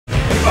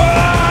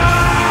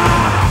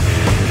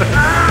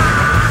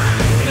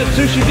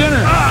sushi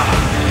dinner.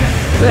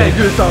 They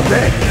do this all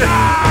day.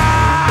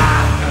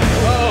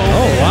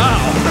 Oh, wow.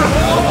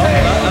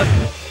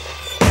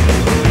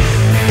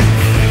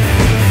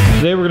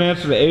 Today we're going to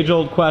answer the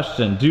age-old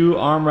question. Do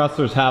arm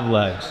wrestlers have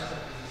legs?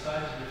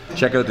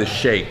 Check out the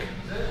shake.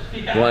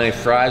 Want any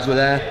fries with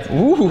that?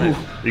 Ooh.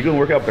 You gonna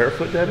work out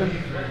barefoot, Devin?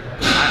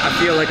 I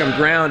feel like I'm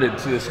grounded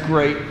to this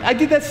great... I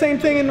did that same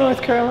thing in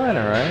North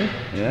Carolina, right?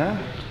 Yeah.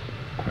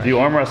 Do you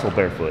arm wrestle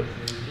barefoot?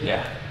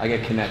 Yeah. I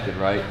get connected,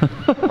 right?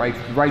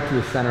 right to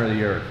the center of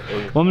the earth.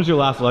 When was your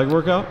last leg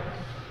workout?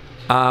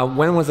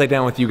 When was I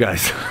down with you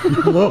guys?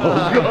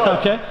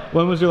 Okay.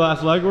 When was your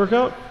last leg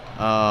workout?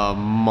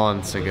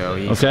 Months ago.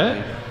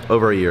 Okay.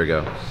 Over a year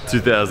ago.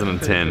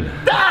 2010.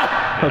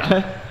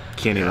 Okay.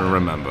 Can't even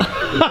remember.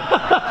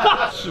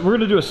 We're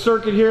gonna do a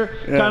circuit here,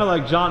 kind of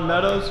like John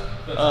Meadows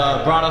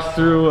brought us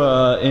through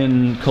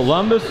in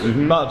Columbus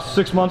about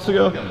 6 months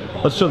ago.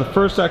 Let's show the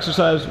first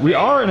exercise. We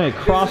are in a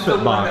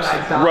CrossFit box.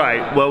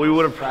 Right. Well, we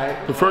would have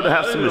preferred to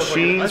have some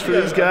machines for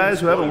these guys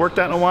who haven't worked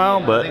out in a while,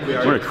 but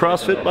we're in a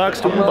CrossFit box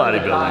doing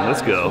bodybuilding.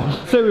 Let's go.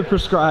 Say we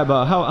prescribe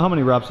how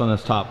many reps on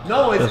this top?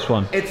 No, this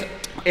one.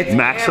 It's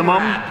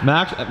maximum.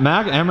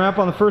 AMRAP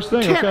on the first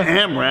thing. Can't okay.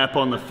 AMRAP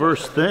on the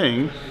first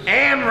thing.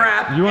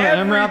 AMRAP. You want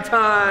every AMRAP?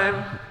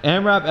 time.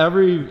 AMRAP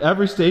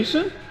every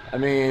station? I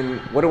mean,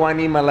 what do I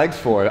need my legs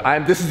for?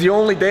 This is the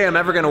only day I'm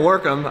ever gonna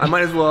work them. I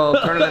might as well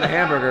turn them into a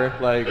hamburger.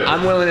 Like,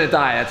 I'm willing to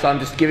diet, so I'm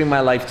just giving my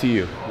life to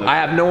you. I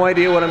have no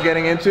idea what I'm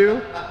getting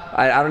into.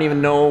 I don't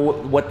even know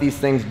what these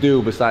things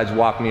do besides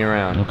walk me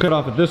around. We'll cut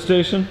off at this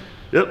station.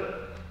 Yep.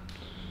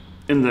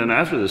 And then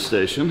after this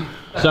station,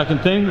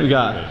 Second thing, we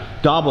got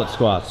goblet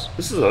squats.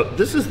 this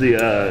is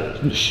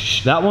the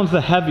Shh, that one's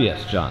the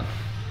heaviest, John.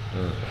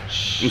 I'm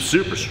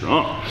super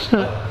strong.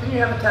 Didn't you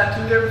have a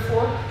tattoo there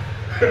before?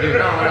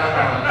 No.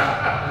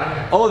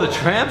 Oh, the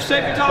tramp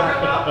stick you're talking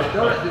about?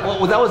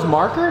 Well, that was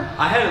marker?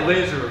 I had it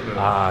laser removed.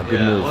 Ah,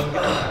 good move.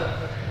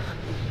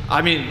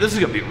 I mean, this is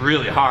gonna be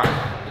really hard.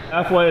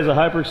 Halfway is a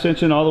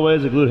hyperextension, all the way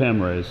is a glute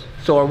ham raise.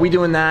 So are we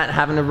doing that,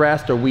 having a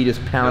rest, or we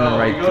just pounding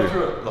right you go through?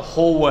 through it the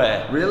whole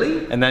way.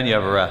 Really? And then you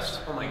have a rest.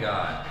 Oh my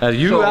God.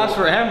 You So- asked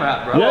for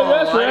AMRAP, bro.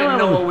 Yeah, yes, I didn't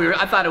know what we were.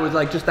 I thought it was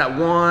like just that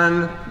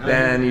one,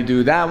 then you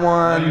do that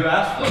one. You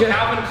asked for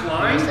Calvin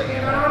Klein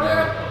taking on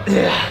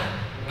that?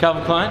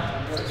 Calvin Klein?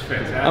 That's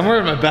fantastic. I'm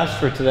wearing my best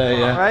for today,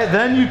 yeah. All right,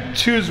 then you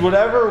choose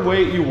whatever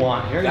weight you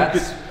want. Here,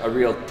 That's a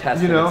real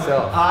test you in know,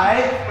 itself.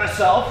 I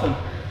myself am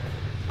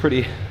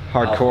pretty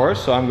hardcore,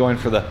 so I'm going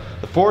for the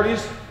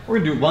 40s. We're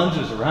gonna do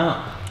lunges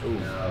around.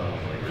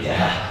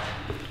 Yeah,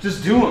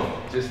 just do them.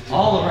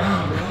 All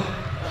around, bro.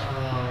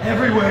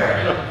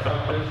 Everywhere.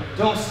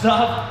 Don't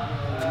stop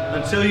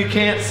until you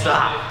can't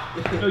stop.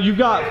 You've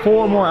got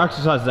 4 more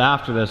exercises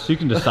after this, so you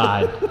can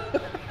decide.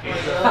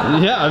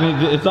 Yeah, I mean,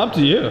 it's up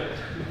to you.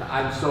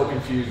 I'm so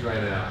confused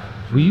right now.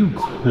 Will you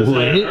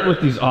quit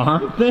with these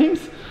arm things?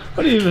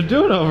 What are you even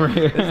doing over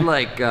here? It's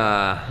like,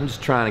 I'm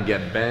just trying to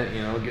get bent,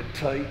 you know, get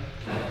tight.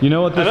 You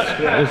know what this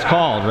is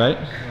called, right?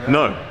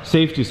 No.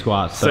 Safety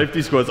squats. So.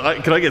 Safety squats.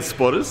 Can I get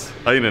spotters?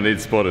 I think I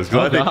need spotters.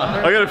 Cause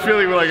I got a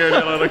feeling when I go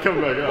down, I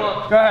come back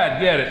up. Go ahead,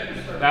 get it.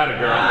 That a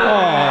girl.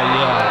 Oh,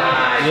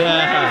 yeah.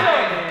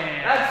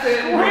 Yeah. That's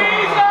it.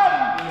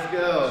 Let's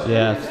go.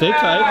 Yeah, stay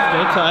tight,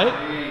 stay tight.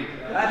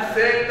 That's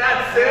it.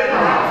 That's it.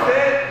 That's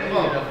it.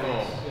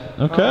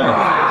 Okay.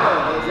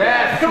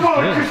 Yes. Come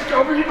on, Chris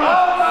Kobe.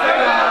 Oh my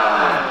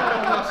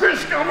God.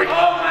 Chris Kobe.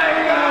 Oh my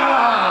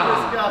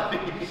God.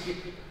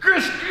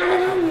 Chris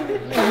Kobe.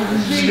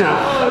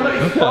 Somebody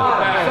spot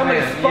him.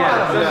 Somebody spot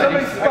him.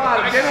 Somebody spot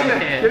him. Get in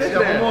there. Get in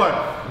there. One more.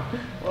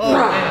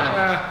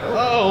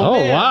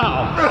 Oh,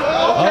 wow.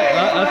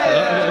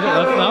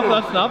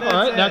 That's enough. All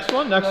right, next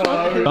one.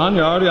 Don,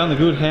 you're already on the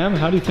glute ham.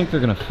 How do you think they're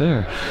going to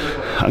fare?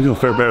 I'm gonna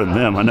fare better than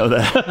them. I know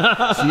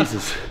that.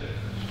 Jesus.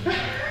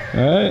 All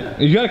right,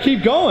 you got to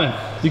keep going.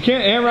 You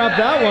can't AMRAP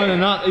that one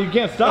and you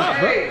can't stop.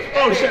 Bro.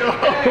 Oh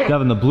shit.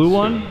 Devin, the blue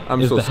one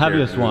is so the scared,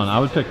 heaviest dude. one. I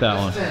would pick that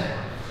one.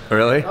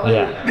 Really?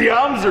 Yeah. The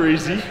arms are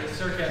easy.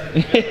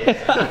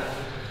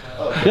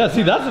 Yeah,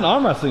 see, that's an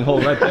arm wrestling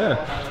hold right there.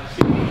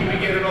 Can we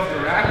get it off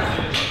the rack?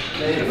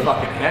 They're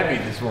fucking heavy,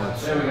 this one.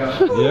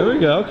 There we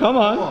go. Come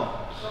on.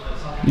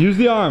 Use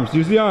the arms.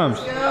 Use the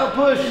arms. Yeah,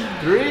 push.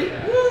 3.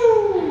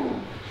 Woo.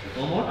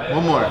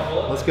 One more.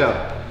 Let's go.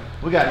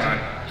 We got you.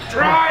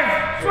 Drive!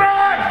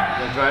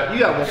 You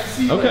got one.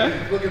 Okay.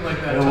 Looking like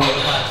that.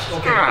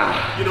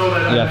 Okay. You know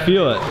that. Yeah,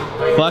 feel it.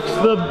 Flex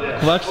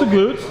the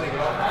glutes.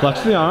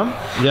 Flex the arm.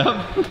 Yep.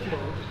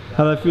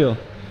 How'd that feel?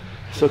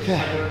 It's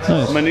okay.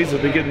 Nice. My knees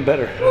have been getting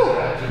better.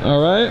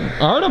 All right.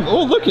 Artem.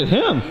 Oh, look at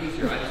him.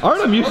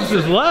 Artem uses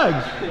his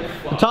legs.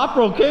 The top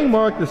roll king,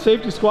 more like the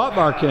safety squat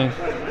bar king.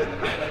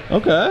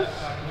 Okay.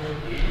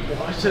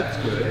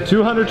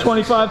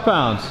 225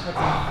 pounds.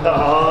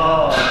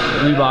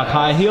 Reebok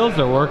high heels,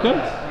 they're working.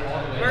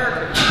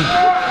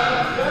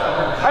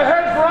 I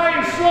heard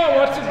Brian Slow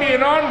wants to be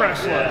an arm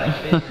wrestler.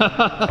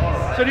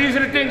 So these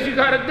are the things you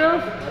gotta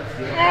do?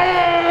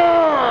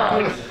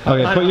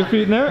 Okay, put your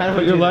feet in there,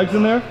 put your legs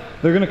in there.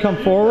 They're gonna come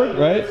forward,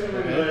 right?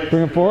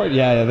 Bring them forward.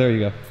 Yeah, there you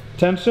go.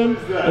 tension.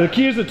 The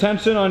key is the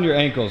tension on your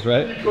ankles,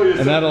 right?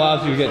 And that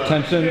allows you to get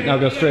tension. Now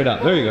go straight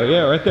up. There you go.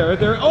 Yeah, right there, right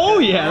there. Oh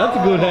yeah, that's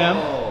a good ham.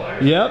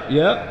 Yep,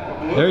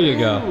 yep. There you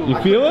go. You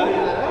feel it?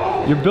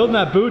 You're building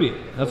that booty.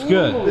 That's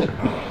good.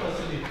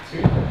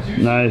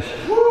 Nice.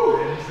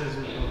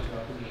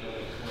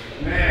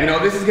 You know,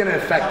 this is going to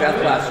affect Death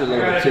Blaster a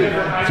little bit too.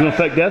 It's going to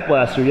affect Death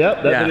Blaster,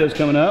 yep. That video's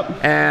coming up.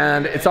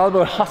 And it's all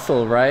about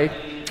hustle, right?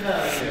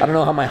 I don't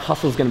know how my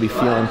hustle's going to be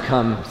feeling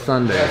come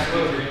Sunday.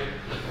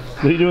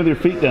 What are you doing with your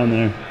feet down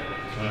there?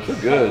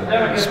 They're good.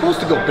 You're supposed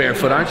to go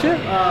barefoot, aren't you?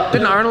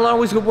 Didn't Arnold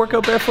always go work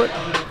out barefoot?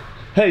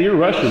 Hey, you're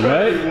Russian,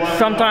 right?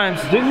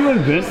 Sometimes. Didn't you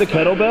invent the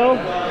kettlebell?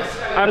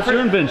 That's your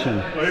invention.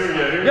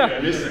 Yeah.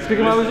 Stick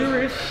them out with your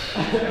wrist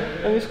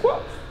and you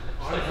squat.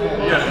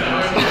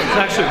 It's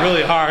actually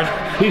really hard.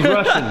 He's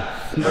Russian.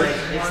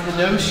 It's the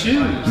no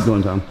shoes. Keep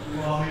going, Tom.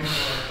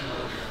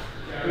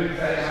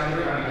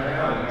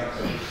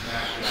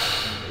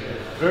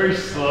 Very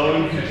slow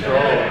and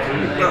controlled,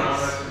 too.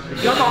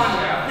 Come on.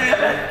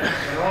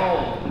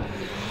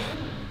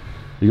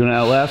 You gonna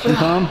outlast him,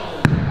 Tom?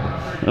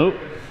 Nope.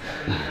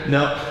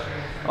 No.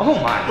 Oh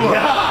my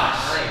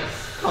gosh.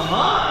 Come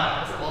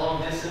on. That's a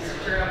long distance to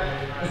travel.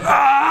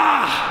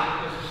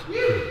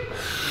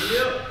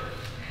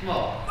 Come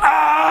on.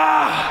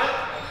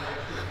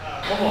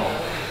 Come on.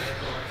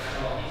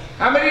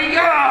 How many you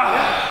got?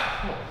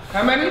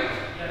 How many?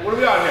 What are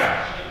we on here?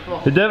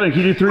 Hey, Devin, can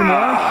you do 3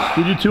 more?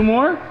 Can you do 2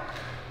 more?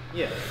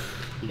 Yeah.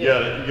 You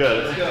got it, you got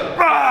it.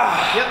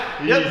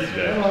 Yep. Easy,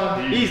 Come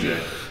on. Easy.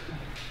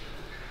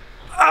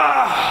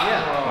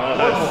 Yeah.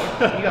 One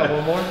more. You got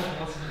one more?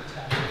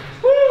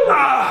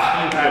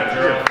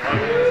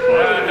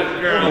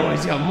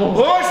 He's got more.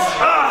 Push!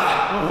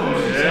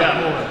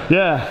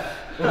 Yeah.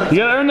 You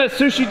gotta earn that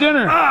sushi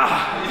dinner.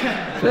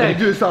 Yeah, you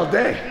do this all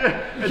day.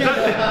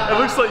 It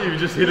looks like you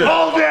just hit it.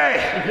 All day!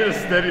 You hit a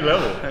steady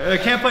level. I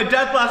can't play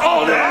Death Blast.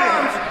 All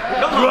day!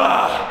 Come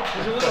on.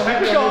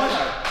 Keep it going.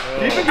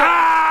 Keep it going.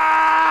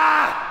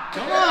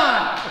 Come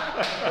on.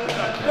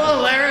 Come on,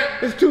 Larratt.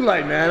 It's too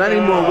late, man. I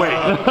need more weight.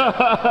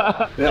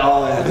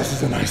 Oh, yeah, this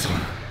is a nice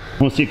one.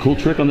 Want to see a cool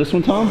trick on this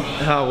one, Tom?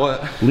 How,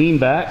 what? Lean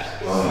back,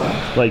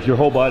 like your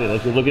whole body,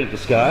 like you're looking at the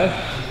sky.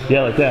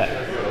 Yeah, like that.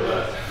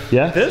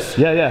 Yeah? This?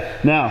 Yeah, yeah.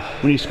 Now,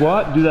 when you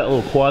squat, do that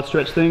little quad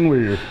stretch thing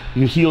where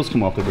your heels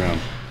come off the ground.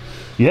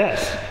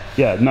 Yes.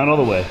 Yeah, not all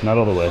the way, not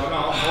all the way.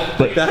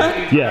 Like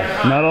that?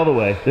 Yeah, not all the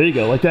way. There you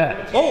go, like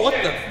that. Oh, what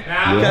the?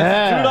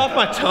 Yeah. Threw it off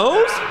my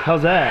toes?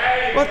 How's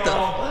that? What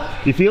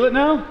the? You feel it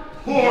now?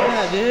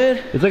 Yeah,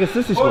 dude. It's like a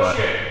sissy squat.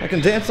 I can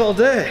dance all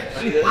day.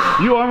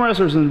 You arm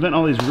wrestlers invent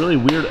all these really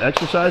weird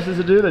exercises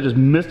to do that just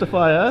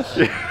mystify us.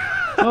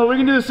 Well, we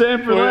can do the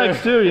same for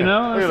legs too, you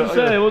know? That's to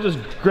say, we'll just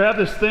grab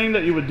this thing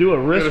that you would do a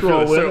wrist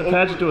roll with,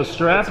 attach it to a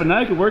strap, and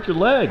now you can work your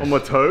legs. On my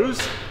toes?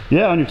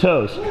 Yeah, on your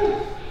toes.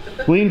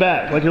 Lean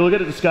back, like you're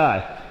looking at the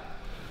sky.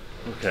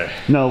 Okay.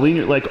 No, lean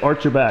your, like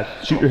arch your back,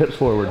 shoot your hips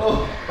forward.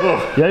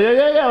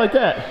 Yeah, like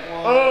that.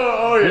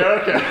 Oh, yeah,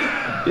 okay.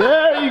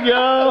 There you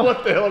go.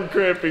 What the hell, I'm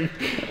cramping.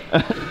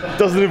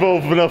 Doesn't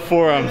involve enough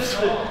forearms.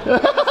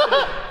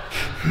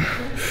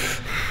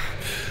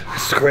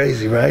 It's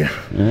crazy, right?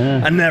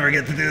 Yeah. I never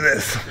get to do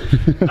this.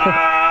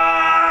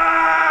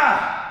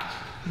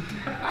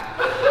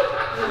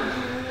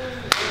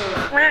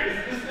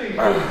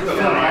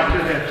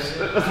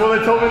 That's what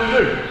they told me to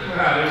do.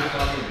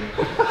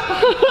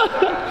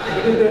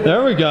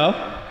 There we go.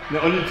 No,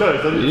 on your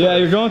toes, on your toes. Yeah,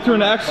 you're going through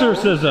an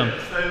exorcism.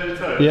 Stay on your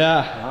toes.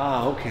 Yeah.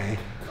 Ah, okay.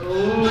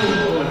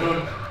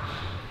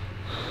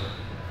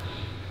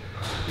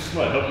 This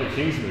might help your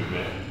King's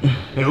movement.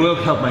 It will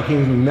help my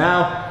King's move.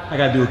 Now, I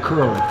gotta do a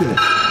curl like this.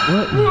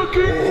 What?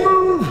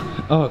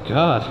 Oh,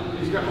 God.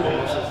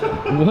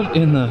 What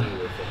in the...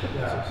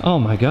 Oh,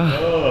 my God.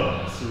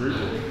 Oh,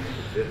 cerebral.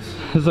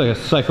 It's like a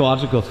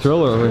psychological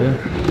thriller over here.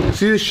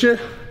 See this shit?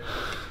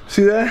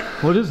 See that?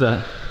 What is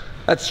that?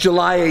 That's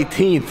July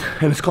 18th,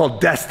 and it's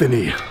called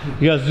Destiny.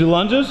 You guys do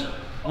lunges?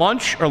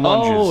 Lunch or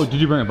lunges? Oh, did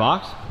you bring a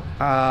box?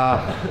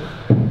 I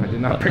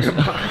did not pick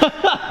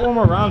up. 4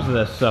 more rounds of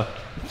this, so.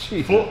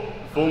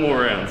 Four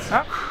more rounds.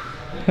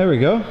 There we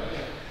go.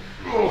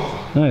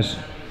 Nice.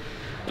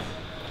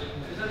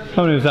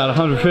 How many was that,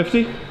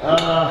 150?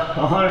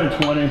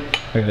 120.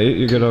 Okay,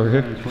 you're good over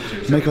here.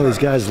 Make all these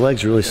guys'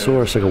 legs really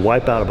sore so I can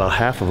wipe out about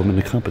half of them in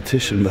the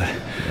competition, but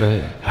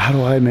how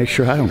do I make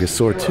sure I don't get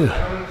sore too?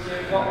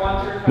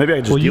 Maybe I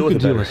can just deal with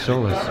it better.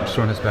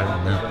 Soreness better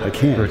than that. I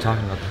can't. We were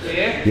talking about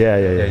this.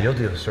 Yeah. You'll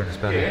deal with soreness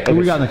better. Who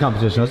we got in the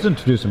competition? Let's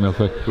introduce them real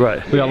quick.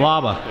 Right. We got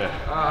Lava.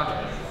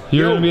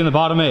 You're going to be in the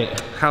bottom 8.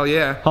 Hell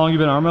yeah. How long you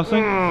been arm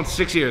wrestling?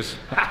 6 years.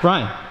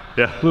 Brian.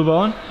 Yeah. Blue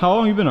Bowen, how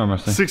long you been arm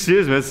wrestling? 6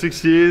 years, man.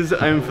 6 years.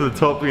 Aiming for the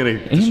top. We're gonna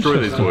destroy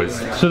these boys.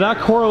 So that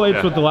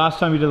correlates with the last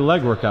time you did the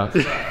leg workout.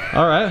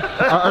 All right.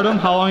 Artem,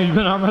 how long have you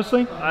been arm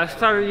wrestling? I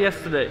started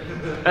yesterday.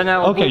 And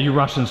now Okay, you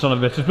Russian son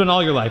of a bitch. It's been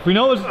all your life. We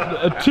know it's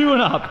 2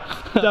 and up.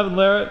 Devon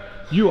Larratt,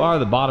 you are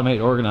the bottom 8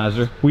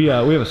 organizer. We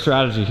have a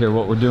strategy here,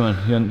 what we're doing.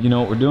 You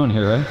know what we're doing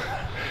here, right?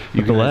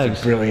 With the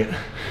legs. Brilliant.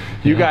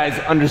 You guys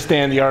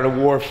understand the art of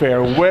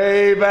warfare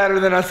way better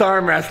than us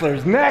arm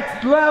wrestlers.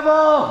 Next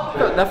level!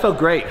 That felt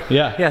great.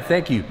 Yeah. Yeah,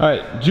 thank you. All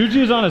right, Juji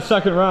is on his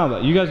second round,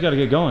 but you guys got to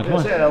get going. Come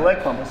on. Yeah,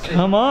 leg pump.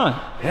 Come on.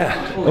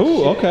 Yeah.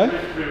 Ooh, okay.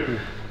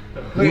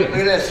 Look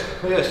at this.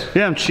 Look at this.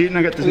 Yeah, I'm cheating.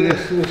 I got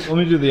this. Let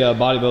me do the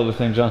bodybuilder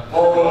thing, John.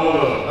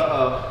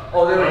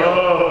 Oh, there we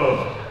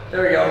go.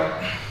 There we go.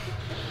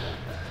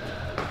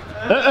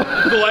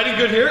 The lighting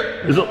good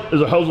here? Is it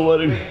how's the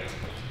lighting?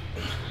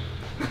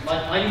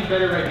 Lighting's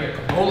better right here.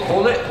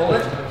 Hold it.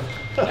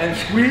 And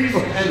squeeze,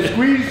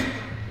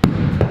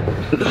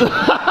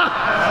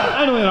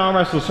 I know an arm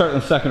wrestle will start in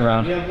the second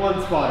round. You have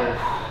one spotter.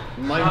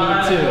 Might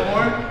need two.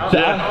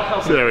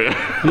 There we go.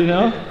 You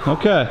know?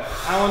 Okay.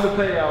 I want to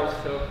play else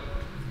too.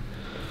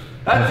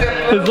 That's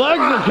it. His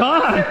legs are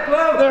gone.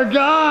 They're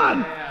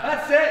gone.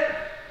 That's it.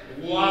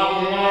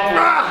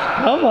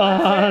 Come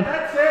on.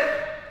 That's it.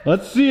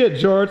 Let's see it,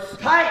 Jorts.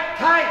 Tight.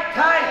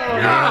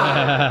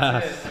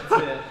 Yes.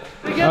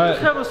 We can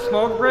just have a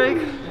smoke break.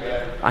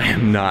 I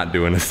am not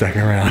doing a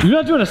second round. You're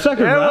not doing a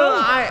second round? Well,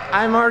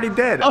 I'm already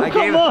dead. Oh,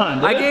 come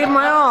on. I gave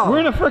my all. We're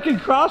in a freaking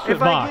CrossFit If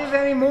box. I give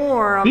any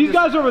more, I'm These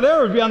guys over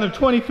there would be on their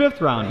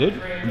 25th round, dude.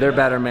 They're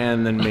better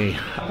man than me.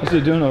 What's he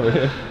doing over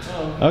here?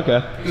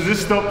 Okay. Does this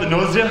stop the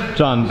nausea?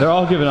 John, they're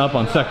all giving up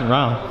on second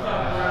round.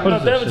 What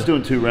is this Devin's shit?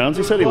 doing 2 rounds.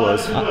 He said he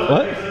was.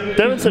 What?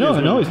 Devin said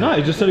No, he's not.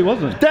 He just said he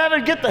wasn't.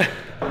 Devin, get the.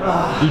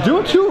 You're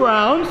doing 2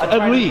 rounds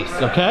at least,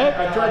 okay?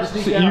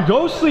 So you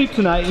go sleep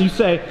tonight and you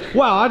say,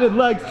 wow, I did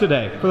legs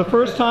today for the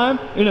first time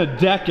in a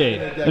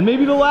decade. And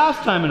maybe the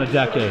last time in a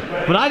decade.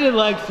 But I did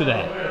legs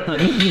today.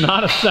 This is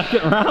not a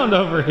second round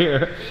over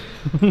here.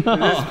 No.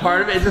 Is this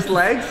part of it? Is this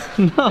legs?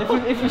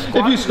 No. If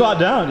you squat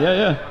down,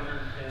 yeah.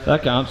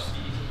 That counts.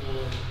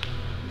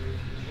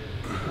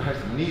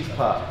 Knees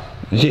pop.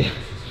 Yeah.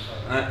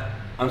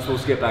 I'm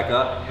supposed to get back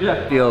up? Yeah.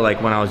 I feel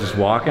like when I was just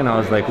walking, I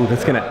was like, ooh,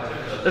 that's gonna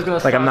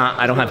like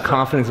I don't have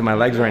confidence in my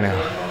legs right now.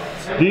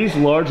 These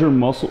larger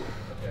muscle.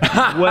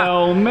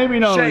 Well, maybe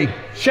not.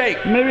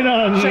 Shake. Maybe not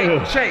on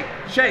you.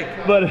 Shake.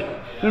 But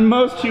in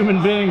most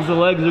human beings, the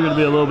legs are going to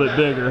be a little bit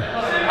bigger.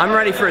 I'm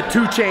ready for a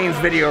 2 Chainz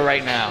video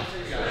right now.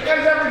 You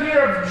guys ever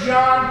hear of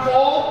John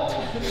Cole?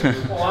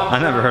 I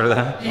never heard of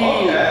that.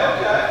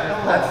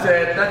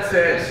 That's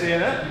it.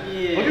 Seeing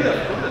it? Look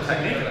at the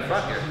technique in the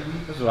front here.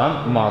 This is what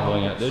I'm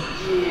marveling at, dude.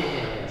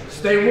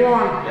 Stay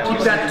warm.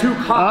 Keep that 2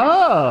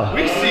 hot. Oh.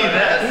 We see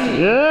this.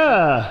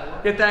 Yeah.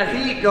 Get that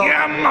heat going.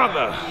 Yeah,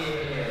 mother.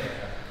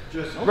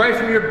 Right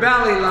from your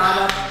belly,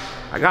 Lama.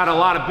 I got a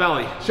lot of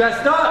belly.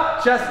 Chest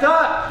up.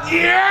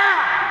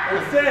 Yeah!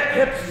 That's it.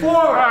 Hips forward.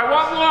 All right,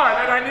 one more,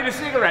 then I need a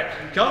cigarette.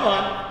 Come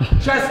on.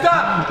 Chest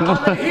up.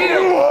 On the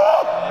heel.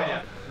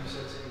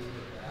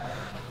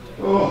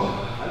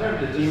 I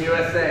remember the Team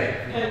USA.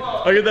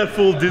 I got that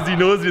full dizzy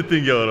nausea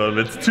thing going on.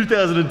 It's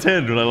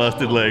 2010 when I last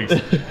did legs.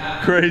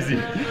 Crazy.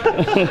 You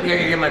gonna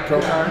get my pro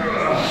card?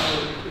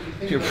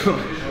 Your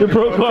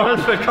pro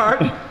CrossFit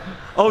card?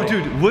 Oh,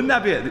 dude, wouldn't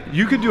that be it?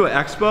 You could do an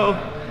expo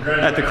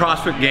at the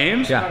CrossFit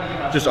Games.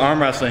 Yeah. Just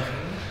arm wrestling,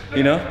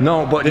 you know?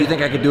 No, but do you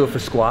think I could do it for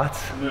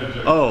squats?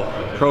 Oh,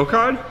 pro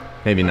card?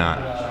 Maybe not.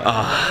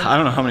 I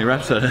don't know how many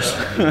reps that is.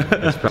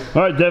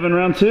 All right, Devin,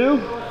 round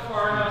 2.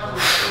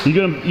 You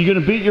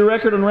gonna beat your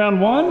record in round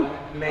 1?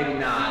 Maybe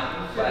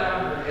not.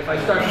 But if I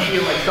start to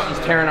feel like something's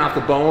tearing off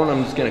the bone,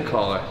 I'm just gonna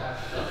call it.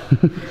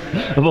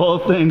 Of all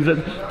things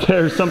that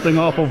tears something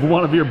off of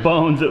one of your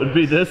bones, it would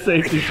be this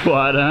safety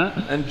squat, huh?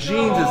 And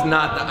jeans is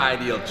not the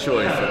ideal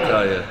choice, I'll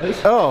tell you.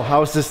 Oh, I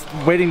was just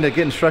waiting to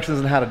get instructions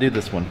on how to do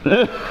this one.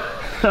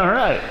 All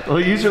right.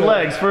 Well, use your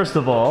legs first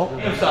of all.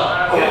 Get this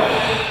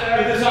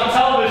on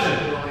television.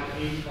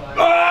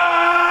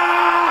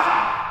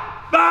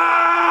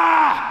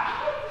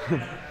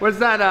 Where's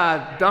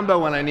that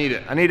dumbbell when I need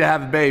it? I need to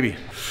have a baby.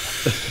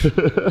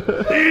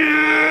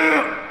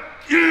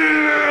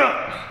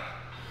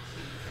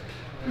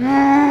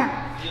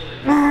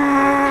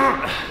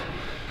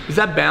 Is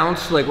that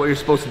bounce like what you're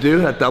supposed to do,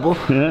 that double?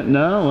 Yeah,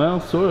 no,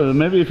 well, sort of.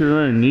 Maybe if you're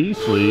wearing knee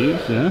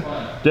sleeves,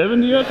 yeah. Devin,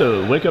 do you have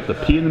to wake up to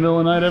pee in the middle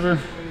of the night ever?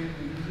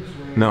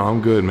 No,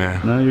 I'm good, man.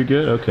 No, you're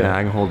good? Okay. Yeah,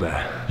 I can hold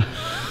that.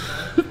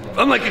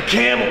 I'm like a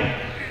camel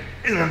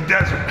in the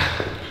desert.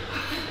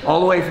 All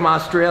the way from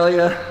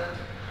Australia,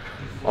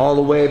 all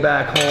the way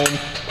back home,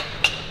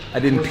 I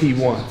didn't pee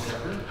once.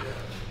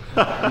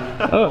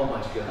 Oh.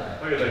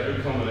 I got that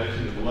good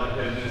combination of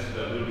lightheadedness,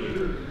 that little bit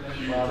of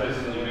taste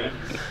in the mouth.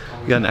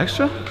 You got an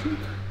extra?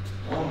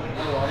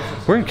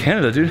 We're in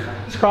Canada, dude.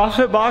 Is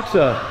CrossFit Box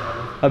a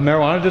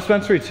marijuana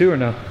dispensary too, or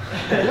no?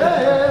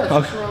 Yeah. It's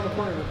Okay. just around the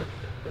corner.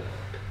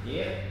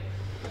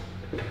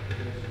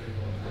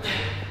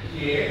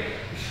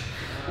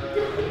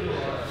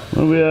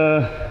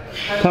 Well,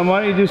 Tom,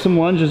 why don't you do some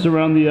lunges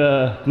around the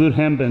glute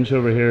ham bench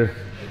over here?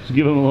 Just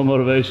give him a little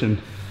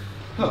motivation.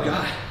 Oh,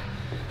 God.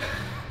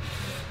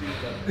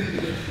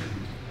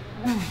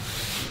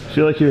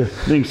 Feel like you're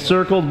being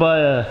circled by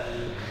a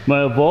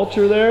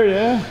vulture there,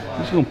 yeah?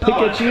 He's gonna pick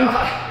at you.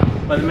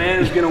 But the man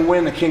who's gonna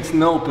win the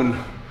Kingston Open,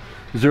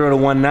 0 to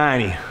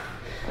 190.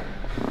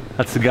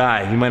 That's the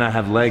guy. He might not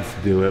have legs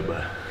to do it,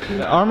 but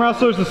Arm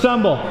wrestlers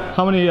assemble.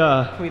 How many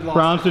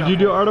rounds did you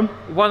do, Artem?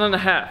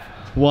 1.5.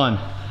 1.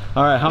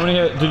 All right, how many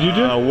did you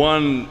do?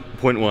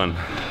 1.1.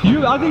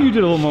 I think you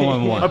did a little more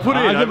than 1. I put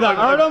in. I give that.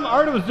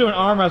 Artem was doing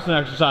arm wrestling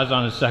exercise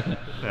on his second.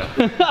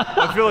 Yeah.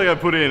 I feel like I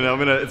put in.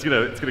 It's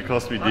gonna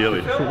cost me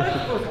dearly. I feel like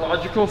it was a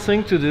logical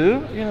thing to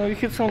do. You know, you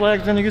hit some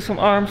legs, then you get some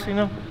arms. You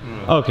know.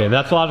 Okay,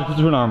 that's logical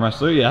to an arm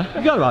wrestler. Yeah,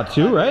 you got about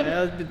 2, right?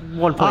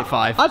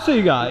 1.5. I'd say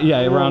you got.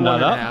 Yeah, you round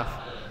that up.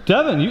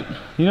 Devin,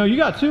 you know you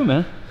got 2,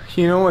 man.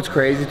 You know what's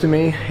crazy to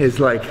me is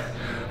like,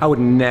 I would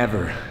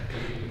never,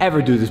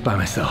 ever do this by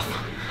myself.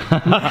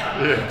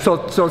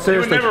 So seriously. You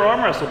would never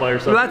arm wrestle by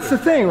yourself. That's the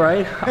thing,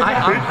 right?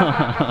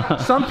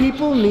 Some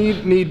people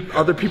need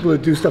other people to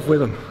do stuff with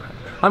them.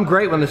 I'm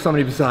great when there's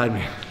somebody beside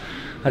me.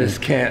 I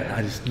just can't.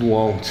 I just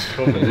won't.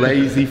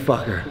 Lazy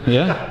fucker.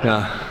 Yeah.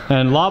 Yeah.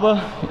 And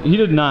Laba, he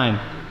did 9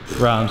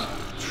 rounds.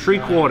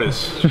 3/4.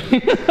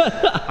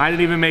 I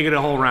didn't even make it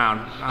a whole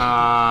round.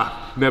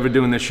 Never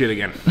doing this shit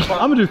again.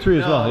 I'm gonna do 3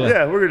 as well.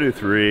 Yeah, we're gonna do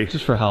 3.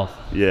 Just for health.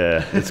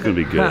 Yeah, it's gonna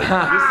be good. this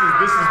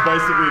is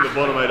basically the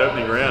bottom 8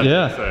 opening round.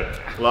 Yeah. So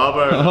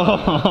Labo.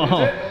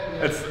 Oh.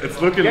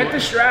 It's looking. Get the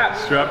strap.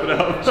 Strap it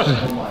up.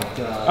 Oh my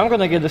God. I'm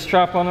gonna get the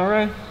strap on,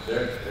 alright?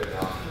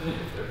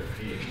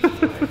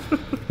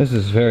 This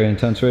is very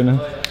intense right now.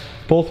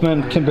 Both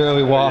men can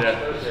barely walk. Yeah.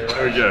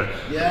 There we go.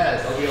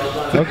 Yes.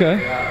 Okay.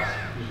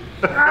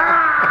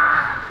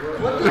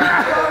 What the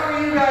fuck are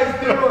you guys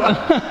doing?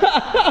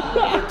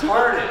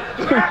 Retarded.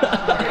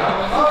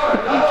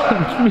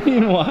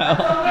 Meanwhile.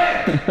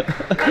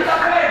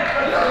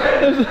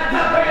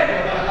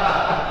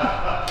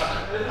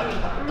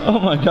 Oh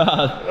my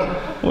God.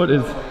 What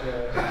is...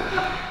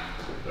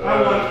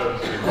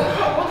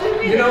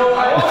 You know,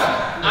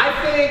 I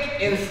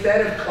think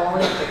instead of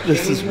calling it the king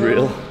This is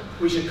real. move,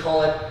 we should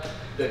call it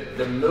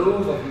the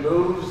move of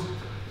moves,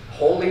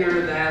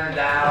 holier than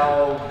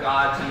thou,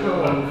 God's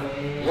move,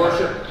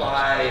 worshipped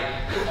by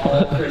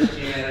all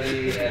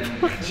Christianity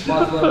and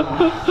Muslim.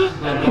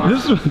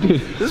 This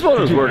is one of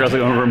those workouts I'm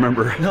gonna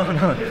remember. No.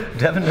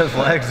 Devin does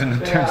legs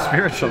and it turns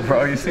spiritual,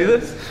 bro. You see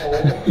this?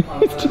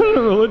 He's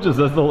turning religious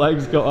as the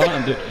legs go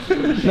on, dude.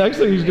 Next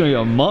thing he's gonna be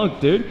a monk,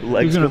 dude.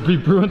 He's gonna be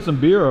brewing some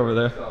beer over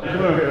there.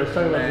 Come over here, let's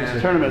talk about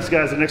these tournaments,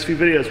 guys. The next few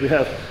videos, we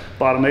have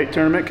bottom 8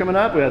 tournament coming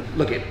up. We have.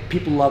 Look,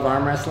 people love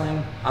arm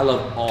wrestling. I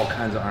love all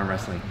kinds of arm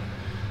wrestling.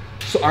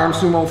 So arm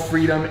sumo,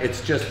 freedom,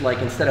 it's just like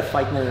instead of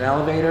fighting in an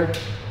elevator,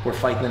 we're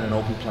fighting in an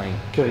open plane.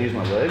 Can I use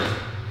my legs?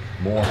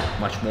 More,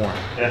 much more.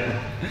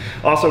 Yeah.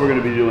 Also, we're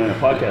going to be doing a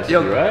podcast too,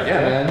 right?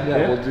 Yeah, man.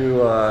 Yeah, we'll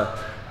do,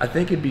 I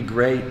think it'd be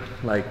great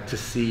like to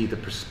see the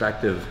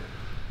perspective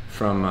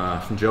from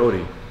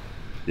Jody.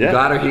 Yeah. You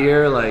got her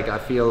here, like I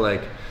feel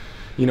like,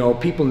 you know,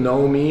 people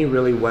know me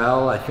really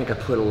well. I think I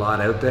put a lot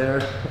out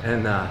there,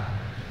 and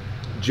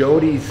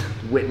Jody's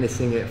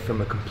witnessing it from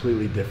a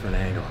completely different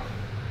angle.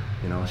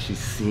 You know, she's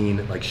seen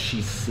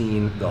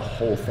the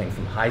whole thing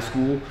from high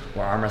school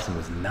where arm wrestling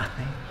was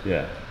nothing.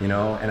 Yeah. You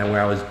know, and then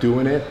where I was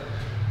doing it,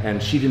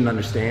 and she didn't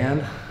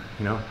understand.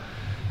 You know,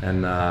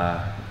 and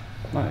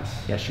nice.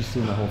 Yeah, she's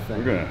seen the whole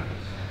thing. We're gonna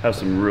have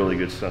some really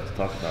good stuff to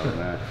talk about,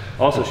 man.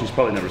 Also, she's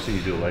probably never seen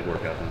you do a leg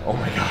workout. Huh? Oh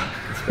my God,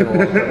 it's been a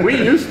long time. We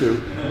used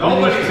to.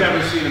 Nobody's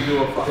ever seen him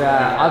do a fucking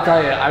Yeah, I'll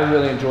tell you, I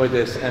really enjoyed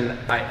this, and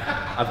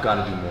I've got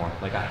to do more.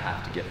 Like I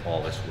have to get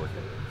all this work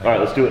in. All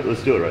right, let's do it.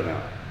 Let's do it right now.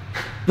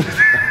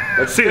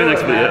 Let's see you in the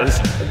next videos.